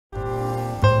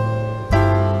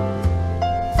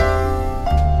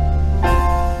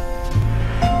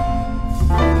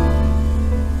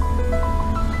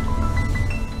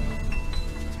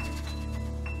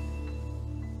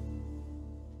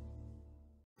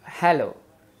Hello,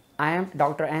 I am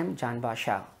Dr. M.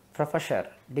 Basha, Professor,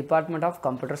 Department of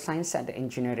Computer Science and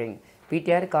Engineering,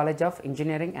 PTR College of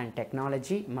Engineering and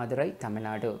Technology, Madurai, Tamil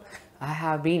Nadu. I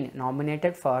have been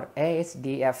nominated for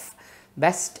ASDF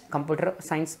Best Computer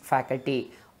Science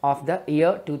Faculty of the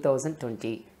year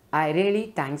 2020. I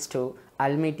really thanks to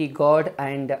Almighty God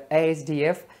and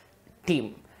ASDF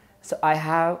team. So I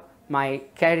have my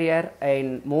career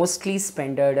in mostly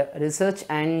spent research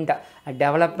and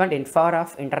development in far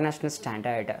of international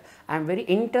standard. I am very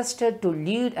interested to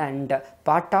lead and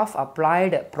part of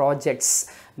applied projects,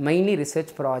 mainly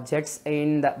research projects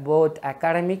in both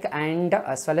academic and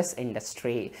as well as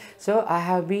industry. So I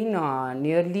have been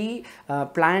nearly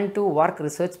planned to work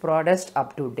research projects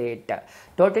up to date.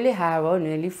 Totally have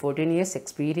nearly 14 years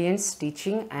experience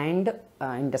teaching and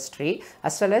industry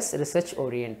as well as research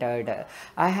oriented.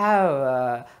 I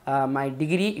have my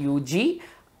degree UG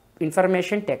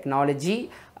Information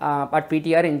Technology at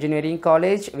PTR Engineering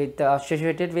College with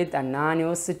associated with Anna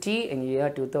University in year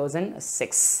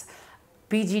 2006.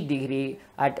 PG degree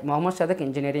at Mohammed Shadak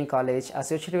Engineering College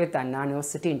associated with Anna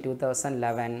University in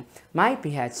 2011. My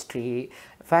PhD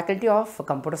Faculty of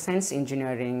Computer Science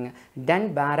Engineering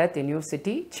done Bharat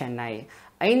University, Chennai.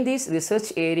 In these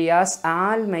research areas,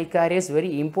 all my career is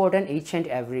very important each and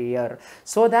every year,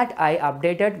 so that I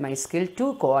updated my skill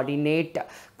to coordinate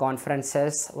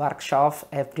conferences, workshops,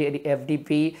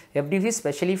 FDP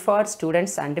especially for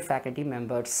students and faculty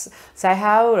members. So I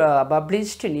have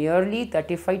published nearly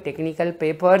 35 technical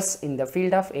papers in the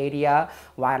field of area,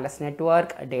 wireless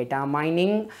network, data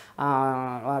mining,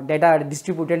 data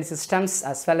distributed systems,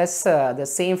 as well as the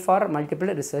same for multiple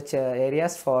research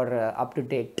areas for up to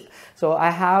date. So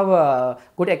I have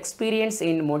good experience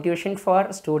in motivation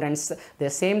for students. The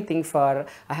same thing for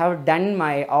I have done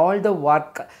my all the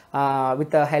work with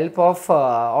the help of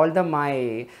all the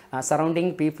my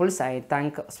surrounding peoples. I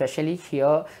thank especially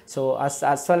here. So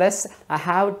as well as I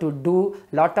have to do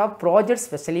lot of projects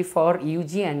especially for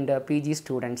UG and PG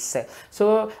students.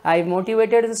 So I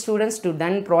motivated the students to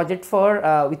done project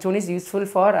for which one is useful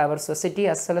for our society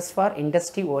as well as for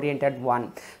industry oriented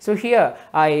one. So here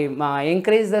I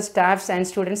encourage the staffs and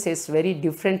students is very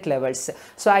different levels.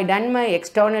 So I done my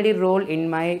extraordinary role in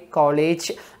my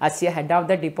college as a head of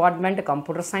the department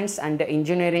computer science and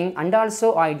engineering, and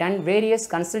also I done various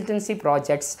consultancy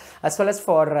projects as well as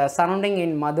for surrounding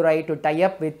in Madurai to tie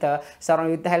up with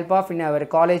with the help of in our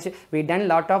college. We done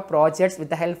lot of projects with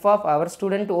the help of our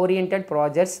student oriented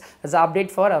projects as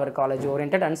update for our college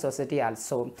oriented and society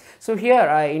also. So here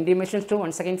intimations to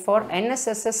once again for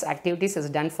NSSS activities is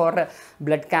done for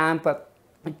blood camp,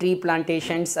 tree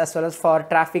plantations, as well as for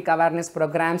traffic awareness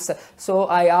programs. So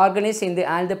I organize in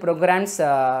all the programs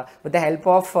with the help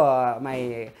of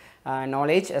my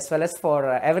knowledge, as well as for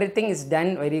everything is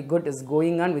done very good is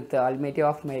going on with the almighty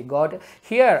of my God.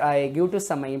 Here I give to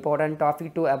some important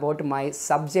topic to about my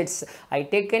subjects. I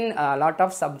taken a lot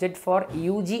of subject for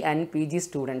UG and PG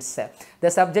students.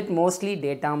 The subject mostly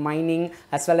data mining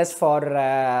as well as for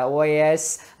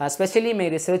OS, especially my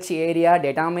research area.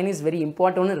 Data mining is very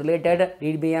important related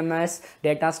DBMS,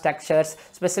 data structures,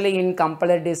 especially in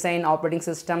compiler design, operating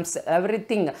systems,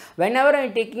 everything. Whenever I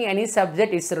am taking any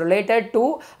subject is related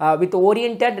to with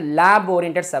oriented lab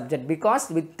oriented subject, because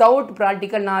without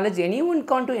practical knowledge anyone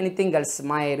can't do anything else.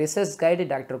 My research guide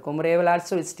Dr. Kumareval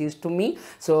also is teach to me.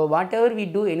 So whatever we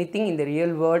do anything in the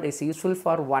real world is useful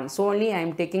for one. So only I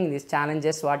am taking these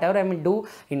challenges whatever I will do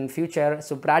in future.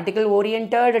 So practical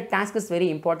oriented task is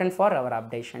very important for our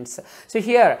updations. So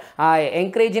here I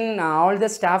encourage in all the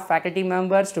staff faculty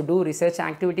members to do research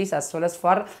activities as well as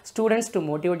for students to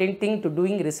motivating thing to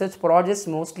doing research projects,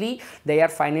 mostly they are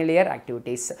final year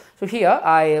activities. So here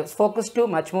I focus to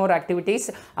much more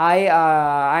activities. I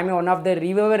am one of the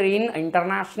reviewer in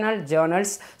international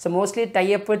journals. So mostly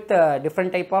tie up with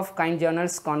different type of kind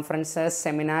journals, conferences,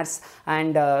 seminars,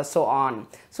 and so on.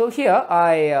 So here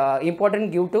I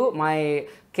important give to my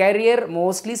career,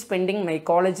 mostly spending my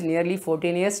college nearly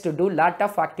 14 years to do lot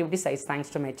of activities. I thanks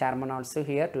to my chairman also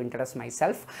here to introduce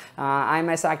myself. I am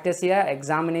as actor here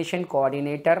examination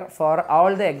coordinator for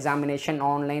all the examination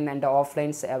online and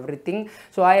offline everything.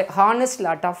 So I harness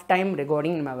lot of time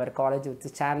regarding our college with the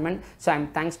chairman. So I am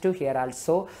thanks to here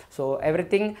also. So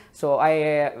everything. So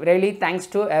I really thanks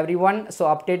to everyone. So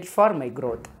update for my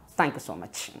growth. Thank you so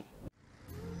much.